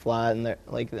D are flat,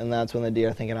 and that's when the D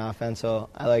are thinking offense. So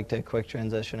I like to quick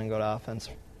transition and go to offense.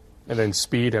 And then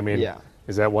speed, I mean, yeah.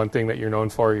 Is that one thing that you're known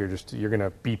for? You're going to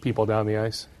beat people down the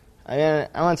ice? I mean,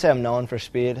 I wouldn't say I'm known for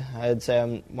speed. I'd say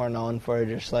I'm more known for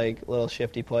just like little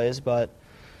shifty plays, but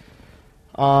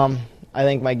I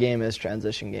think my game is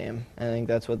transition game. I think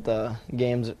that's what the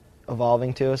game's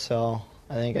evolving to, so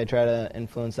I think I try to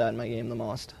influence that in my game the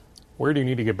most. Where do you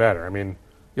need to get better? I mean,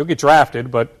 you'll get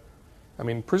drafted, but I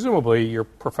mean, presumably your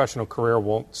professional career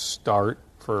won't start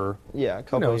for a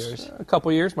couple years. A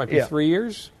couple years, might be 3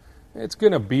 years. It's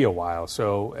going to be a while.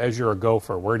 So, as you're a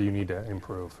Gopher, where do you need to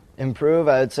improve? Improve,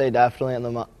 I would say definitely in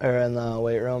the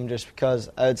weight room, just because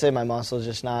I would say my muscle is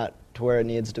just not to where it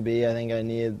needs to be. I think I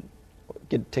need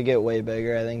to get way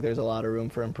bigger. I think there's a lot of room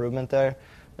for improvement there.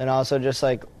 And also just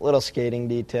like little skating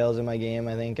details in my game.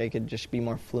 I think I could just be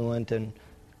more fluent and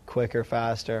quicker,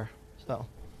 faster. So,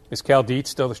 is Cal Dietz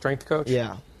still the strength coach?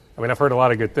 Yeah. I mean, I've heard a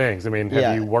lot of good things. I mean,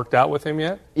 have you worked out with him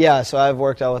yet? Yeah, so I've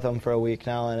worked out with him for a week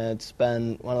now, and it's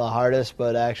been one of the hardest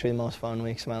but actually most fun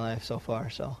weeks of my life so far.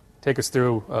 So, take us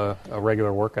through a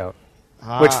regular workout,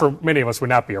 which for many of us would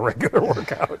not be a regular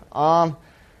workout.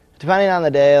 Depending on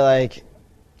the day, like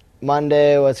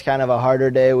Monday was kind of a harder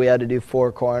day. We had to do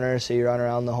 4 corners, so you run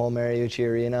around the whole Mariucci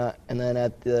Arena, and then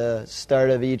at the start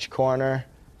of each corner,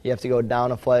 you have to go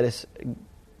down a flight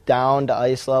down to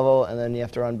ice level, and then you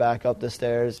have to run back up the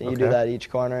stairs. And you do that each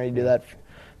corner. You do that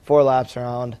 4 laps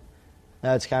around.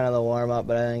 That's kind of the warm-up,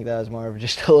 but I think that was more of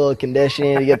just a little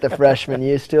conditioning to get the freshmen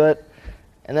used to it.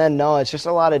 And then, it's just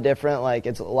a lot of different, like,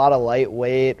 it's a lot of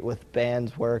lightweight with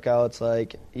bands workouts.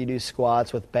 Like, you do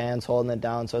squats with bands holding it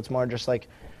down, so it's more just, like,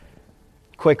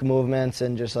 quick movements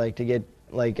and just like to get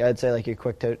I'd say like your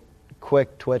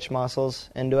quick twitch muscles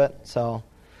into it. So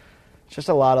it's just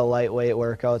a lot of lightweight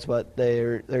workouts, but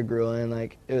they're grueling.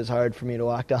 Like it was hard for me to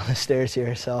walk down the stairs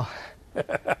here. So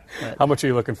how much are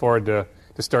you looking forward to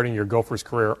starting your Gophers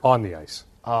career on the ice?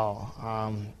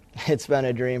 It's been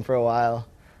a dream for a while.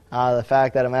 The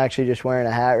fact that I'm actually just wearing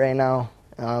a hat right now,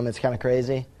 it's kind of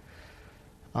crazy.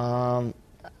 I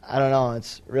don't know.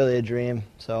 It's really a dream,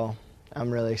 so I'm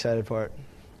really excited for it.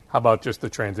 How about just the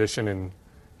transition in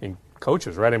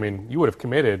coaches, right? I mean, you would have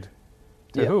committed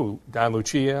to who? Don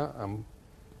Lucia. I'm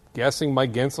guessing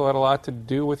Mike Gensel had a lot to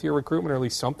do with your recruitment, or at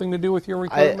least something to do with your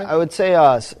recruitment? I would say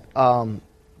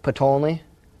Patolny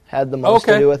had the most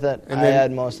to do with it. And I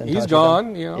had most in touch he's with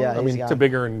gone, him. Yeah, I mean, gone. to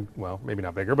bigger and, well, maybe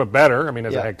not bigger, but better, I mean,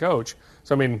 as a head coach.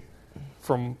 So, I mean,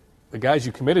 from the guys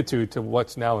you committed to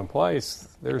what's now in place,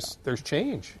 there's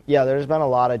change. Yeah, there's been a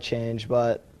lot of change,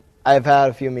 but I've had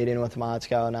a few meetings with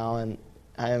Motzkow now, and,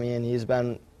 I mean, he's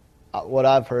been, what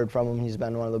I've heard from him, he's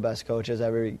been one of the best coaches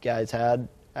every guy's had.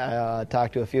 I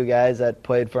talked to a few guys that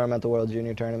played for him at the World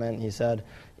Junior Tournament, and he said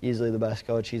easily the best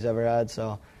coach he's ever had,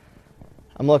 so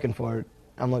I'm looking forward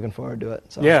to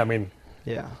it. So. Yeah, I mean,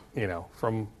 yeah, you know,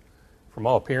 from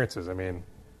all appearances, I mean,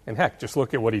 and heck, just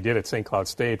look at what he did at St. Cloud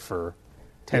State for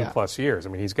 10-plus years. I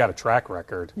mean, he's got a track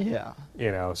record. Yeah.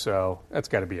 You know, so that's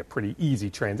got to be a pretty easy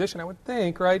transition, I would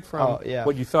think, right, from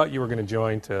what you thought you were going to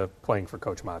join to playing for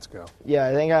Coach Motzkow. Yeah,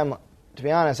 to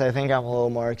be honest, I think I'm a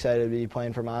little more excited to be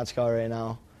playing for Motzkow right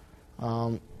now.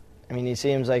 I mean, he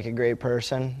seems like a great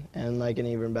person and like an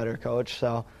even better coach,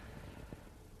 so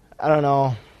I don't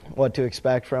know what to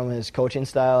expect from his coaching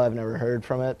style. I've never heard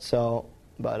from it,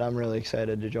 but I'm really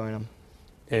excited to join him.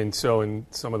 And so in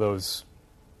some of those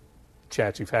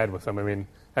chats you've had with him, I mean,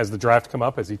 has the draft come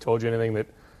up? Has he told you anything that,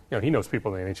 you know, he knows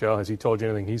people in the NHL. Has he told you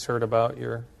anything he's heard about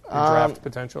your draft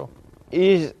potential?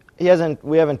 He hasn't.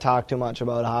 We haven't talked too much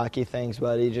about hockey things,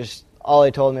 but all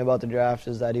he told me about the draft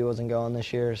is that he wasn't going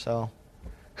this year, so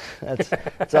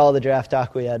that's all the draft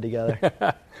talk we had together.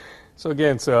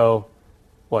 So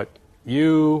what,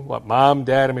 mom,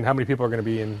 dad, I mean, how many people are going to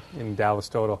be in Dallas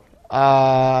total?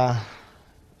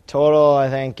 Total, I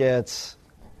think it's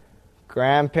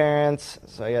grandparents,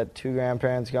 so I got 2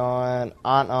 grandparents going,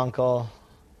 aunt, uncle,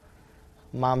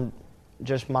 mom,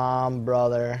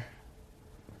 brother,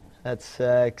 that's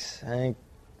 6. I think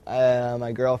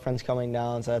my girlfriend's coming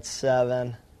down, so that's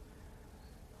 7.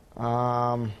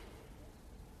 I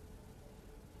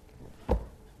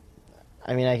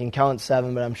mean, I can count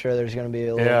 7, but I'm sure there's going to be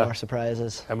a little more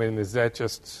surprises. I mean, is that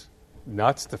just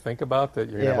nuts to think about, that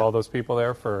you're going to have all those people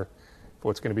there for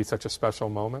what's going to be such a special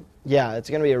moment? Yeah, it's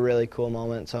going to be a really cool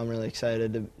moment, so I'm really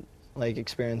excited to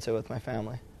experience it with my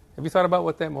family. Have you thought about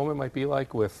what that moment might be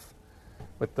like with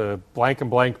the blank and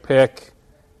blank pick,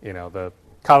 you know, the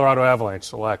Colorado Avalanche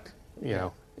select, you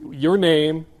know, your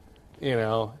name, you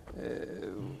know,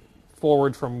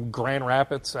 forward from Grand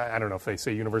Rapids, I don't know if they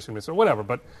say University of Minnesota, whatever,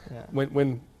 but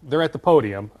when they're at the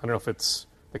podium, I don't know if it's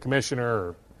the commissioner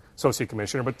or associate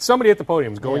commissioner, but somebody at the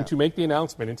podium is going to make the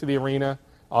announcement into the arena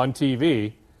on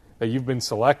TV that you've been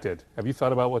selected. Have you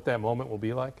thought about what that moment will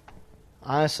be like?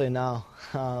 Honestly, no.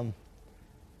 I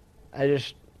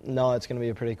just know it's going to be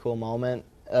a pretty cool moment.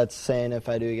 That's saying if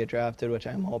I do get drafted, which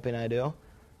I'm hoping I do.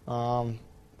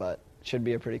 But it should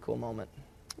be a pretty cool moment.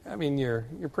 I mean, you're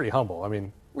pretty humble. I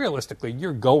mean, realistically,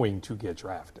 you're going to get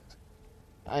drafted.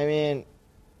 I mean,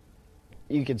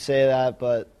 you could say that,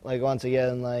 but once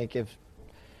again, if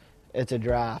it's a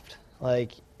draft,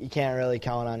 you can't really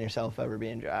count on yourself ever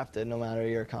being drafted, no matter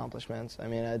your accomplishments. I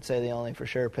mean, I'd say the only for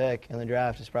sure pick in the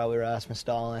draft is probably Rasmus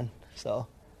Dahlin. So,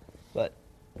 but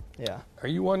yeah. Are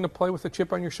you one to play with a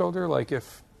chip on your shoulder? Like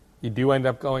if you do end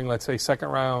up going, let's say,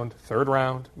 2nd round, 3rd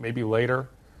round, maybe later,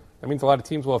 that means a lot of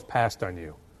teams will have passed on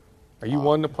you. Are you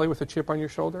one to play with a chip on your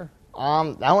shoulder?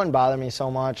 That wouldn't bother me so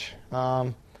much.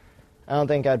 I don't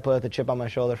think I'd play with a chip on my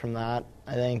shoulder from that.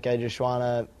 I think I just want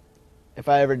to, if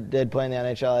I ever did play in the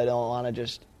NHL, I don't want to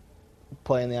just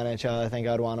play in the NHL. I think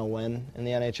I'd want to win in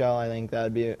the NHL. I think that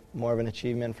would be more of an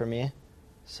achievement for me.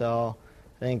 So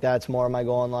I think that's more of my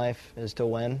goal in life, is to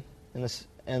win in the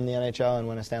NHL and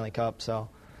win a Stanley Cup. So,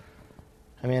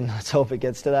 I mean, let's hope it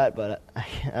gets to that, but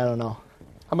I don't know.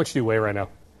 How much do you weigh right now?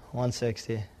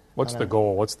 160. What's the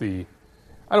goal? What's the,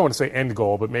 I don't want to say end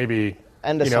goal, but maybe,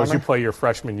 end of summer. As you play your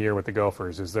freshman year with the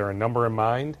Gophers, is there a number in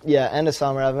mind? Yeah, end of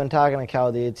summer. I've been talking to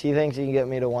Cal Dietz. He thinks he can get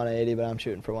me to 180, but I'm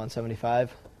shooting for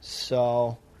 175.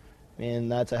 So, I mean,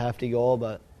 that's a hefty goal,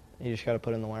 but you just got to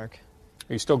put in the work.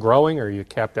 Are you still growing, or are you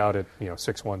capped out at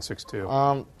 6'1",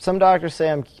 6'2"? Some doctors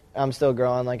say I'm still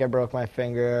growing. I broke my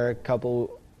finger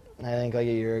I think like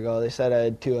a year ago. They said I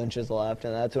had 2 inches left,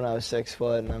 and that's when I was 6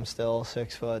 foot, and I'm still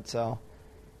 6 foot. So,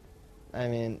 I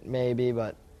mean, maybe,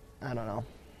 but I don't know.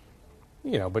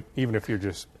 You know, but even if you're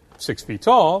just 6 feet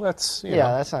tall, that's, you know.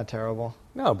 That's not terrible.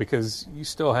 No, because you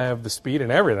still have the speed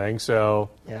and everything, so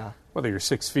Yeah. whether you're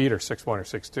 6 feet or 6'1" or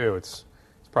 6'2", it's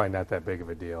probably not that big of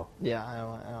a deal. Yeah,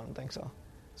 I don't think so.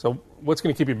 So what's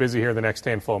going to keep you busy here the next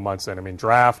handful of months then? I mean,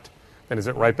 draft, then is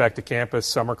it right back to campus,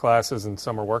 summer classes and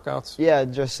summer workouts? Yeah,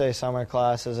 just say summer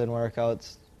classes and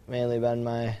workouts. Mainly been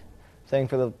my thing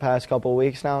for the past couple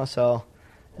weeks now, so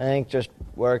I think just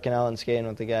working out and skating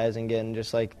with the guys and getting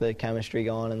just like the chemistry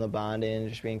going and the bonding and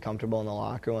just being comfortable in the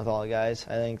locker room with all the guys.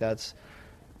 I think that's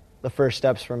the first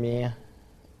steps for me.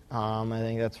 I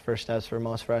think that's the first steps for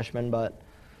most freshmen, but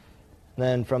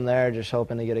then from there, just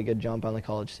hoping to get a good jump on the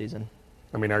college season.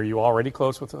 I mean, are you already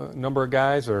close with a number of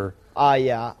guys, or?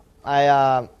 Yeah.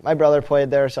 My brother played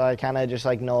there, so I kind of just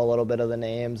like know a little bit of the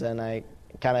names, and I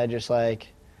kind of just like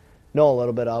know a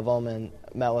little bit of them and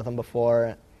met with them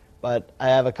before. But I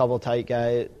have a couple tight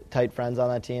friends on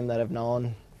that team that I've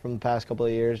known from the past couple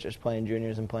of years, just playing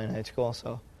juniors and playing high school.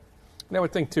 So. And I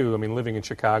would think too. I mean, living in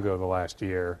Chicago the last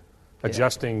year,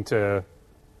 adjusting to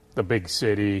the big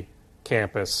city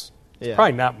campus, it's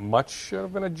probably not much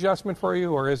of an adjustment for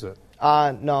you, or is it?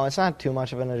 No, it's not too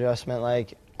much of an adjustment.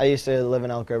 Like, I used to live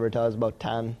in Elk River till I was about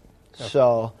 10. Okay.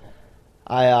 So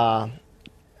I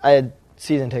had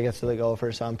season tickets to the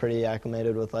Gophers, so I'm pretty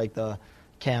acclimated with like the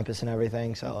campus and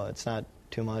everything, so it's not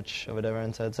too much of a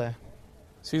difference, I'd say.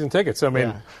 Season tickets. I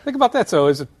mean, think about that. So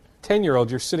as a 10-year-old,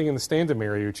 you're sitting in the stands at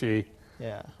Mariucci,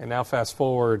 and now fast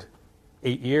forward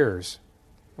 8 years.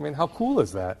 I mean, how cool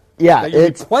is that? Yeah,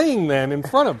 it's playing then in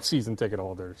front of season ticket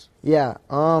holders. Yeah,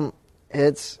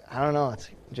 it's, I don't know, it's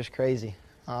just crazy.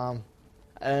 I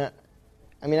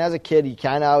mean, as a kid, you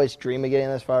kind of always dream of getting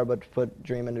this far, but to put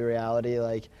dream into reality,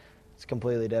 like, it's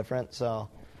completely different. So,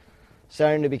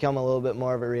 starting to become a little bit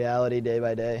more of a reality day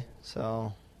by day.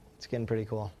 So, it's getting pretty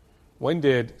cool. When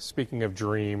did, speaking of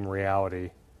dream reality,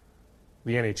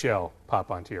 the NHL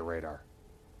pop onto your radar?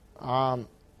 I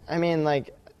mean,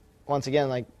 like, once again,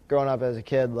 like, growing up as a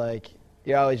kid, like,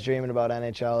 you're always dreaming about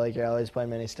NHL. Like, you're always playing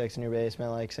mini sticks in your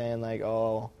basement, like, saying, like,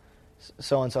 oh,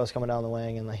 so-and-so's coming down the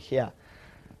wing, and, like, yeah.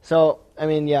 So, I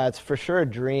mean, yeah, it's for sure a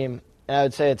dream, and I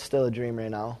would say it's still a dream right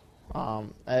now. I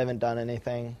haven't done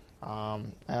anything. I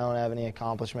don't have any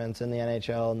accomplishments in the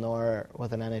NHL, nor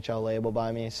with an NHL label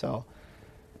by me, so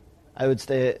I would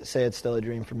say it's still a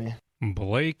dream for me.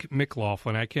 Blake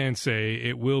McLaughlin, I can say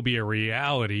it will be a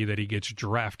reality that he gets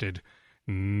drafted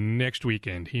next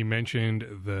weekend. He mentioned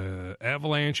the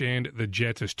Avalanche and the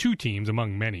Jets as two teams,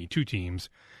 among many, two teams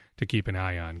to keep an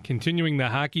eye on. Continuing the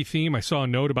hockey theme, I saw a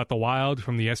note about the Wild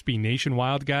from the SB Nation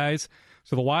Wild guys.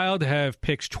 So the Wild have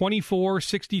picks 24,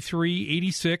 63,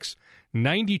 86,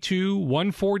 92,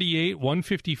 148,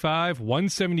 155,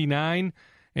 179,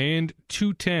 and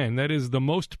 210. That is the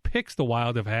most picks the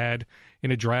Wild have had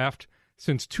in a draft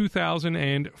since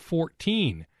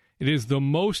 2014. It is the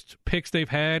most picks they've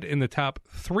had in the top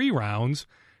 3 rounds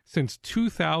since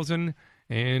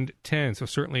 2010. So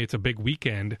certainly it's a big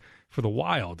weekend for the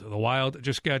Wild. The Wild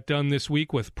just got done this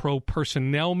week with pro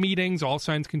personnel meetings. All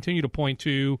signs continue to point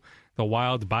to the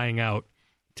Wild buying out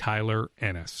Tyler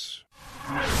Ennis.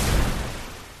 All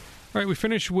right, we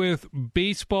finish with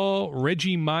baseball.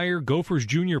 Reggie Meyer, Gophers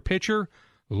junior pitcher.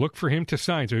 Look for him to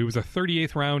sign. So he was a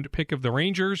 38th round pick of the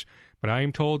Rangers, but I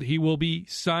am told he will be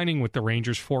signing with the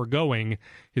Rangers, foregoing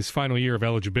his final year of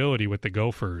eligibility with the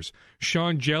Gophers.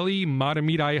 Sean Jelly,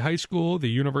 Matamidi High School, the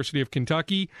University of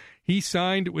Kentucky. He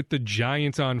signed with the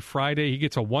Giants on Friday. He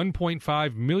gets a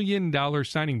 $1.5 million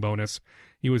signing bonus.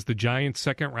 He was the Giants'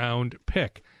 second round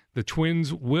pick. The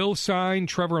Twins will sign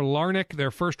Trevor Larnach,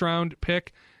 their first round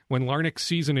pick. When Larnach's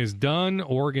season is done,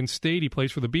 Oregon State, he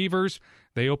plays for the Beavers.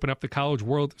 They open up the College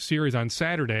World Series on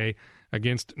Saturday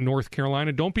against North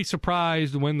Carolina. Don't be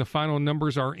surprised when the final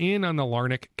numbers are in on the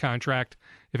Larnach contract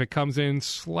if it comes in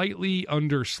slightly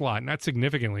under slot, not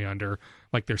significantly under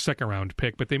like their second-round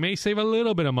pick, but they may save a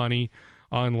little bit of money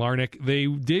on Larnach. They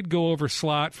did go over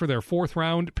slot for their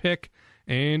 4th-round pick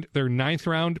and their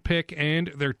 9th-round pick and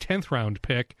their 10th-round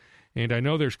pick. And I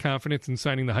know there's confidence in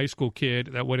signing the high school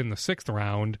kid that went in the 6th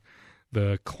round,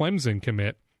 the Clemson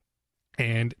commit.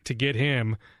 And to get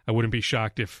him, I wouldn't be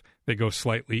shocked if they go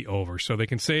slightly over. So they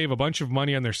can save a bunch of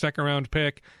money on their second-round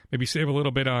pick, maybe save a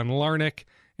little bit on Larnach,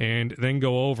 and then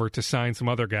go over to sign some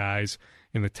other guys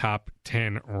in the top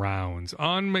 10 rounds.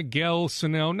 On Miguel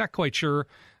Sano, not quite sure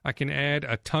I can add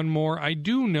a ton more. I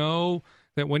do know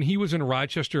that when he was in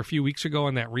Rochester a few weeks ago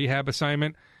on that rehab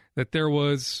assignment, that there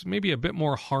was maybe a bit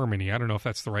more harmony. I don't know if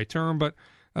that's the right term, but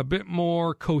a bit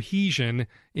more cohesion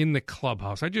in the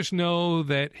clubhouse. I just know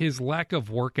that his lack of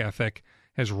work ethic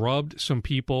has rubbed some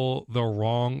people the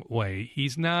wrong way.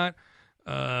 He's not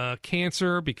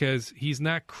cancer because he's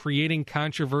not creating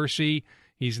controversy.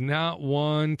 He's not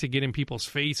one to get in people's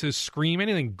faces, scream,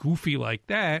 anything goofy like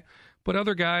that. But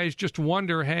other guys just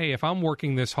wonder, hey, if I'm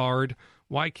working this hard,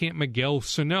 why can't Miguel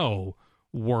Sano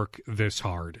work this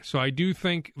hard? So I do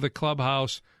think the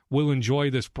clubhouse will enjoy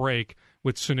this break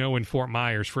with Sano in Fort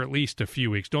Myers for at least a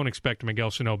few weeks. Don't expect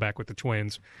Miguel Sano back with the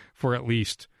Twins for at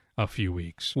least a few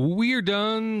weeks. We're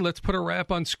done. Let's put a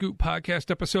wrap on Scoop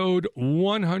Podcast episode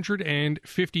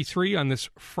 153 on this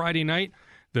Friday night,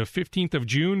 the 15th of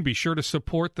June. Be sure to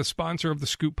support the sponsor of the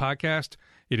Scoop Podcast.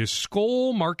 It is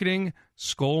Skoll Marketing,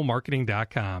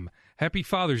 skollmarketing.com. Happy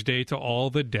Father's Day to all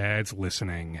the dads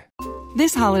listening.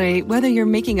 This holiday, whether you're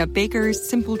making a Baker's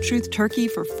Simple Truth turkey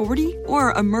for 40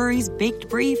 or a Murray's Baked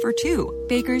Brie for 2,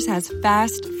 Baker's has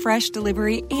fast, fresh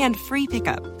delivery and free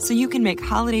pickup, so you can make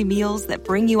holiday meals that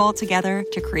bring you all together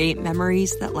to create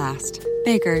memories that last.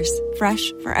 Baker's,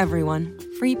 fresh for everyone.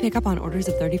 Free pickup on orders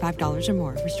of $35 or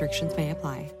more. Restrictions may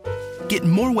apply. Get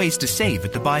more ways to save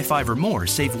at the Buy 5 or More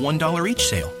Save $1 each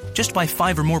sale. Just buy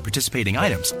 5 or more participating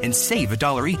items and save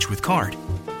 $1 each with card.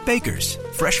 Baker's,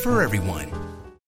 fresh for everyone.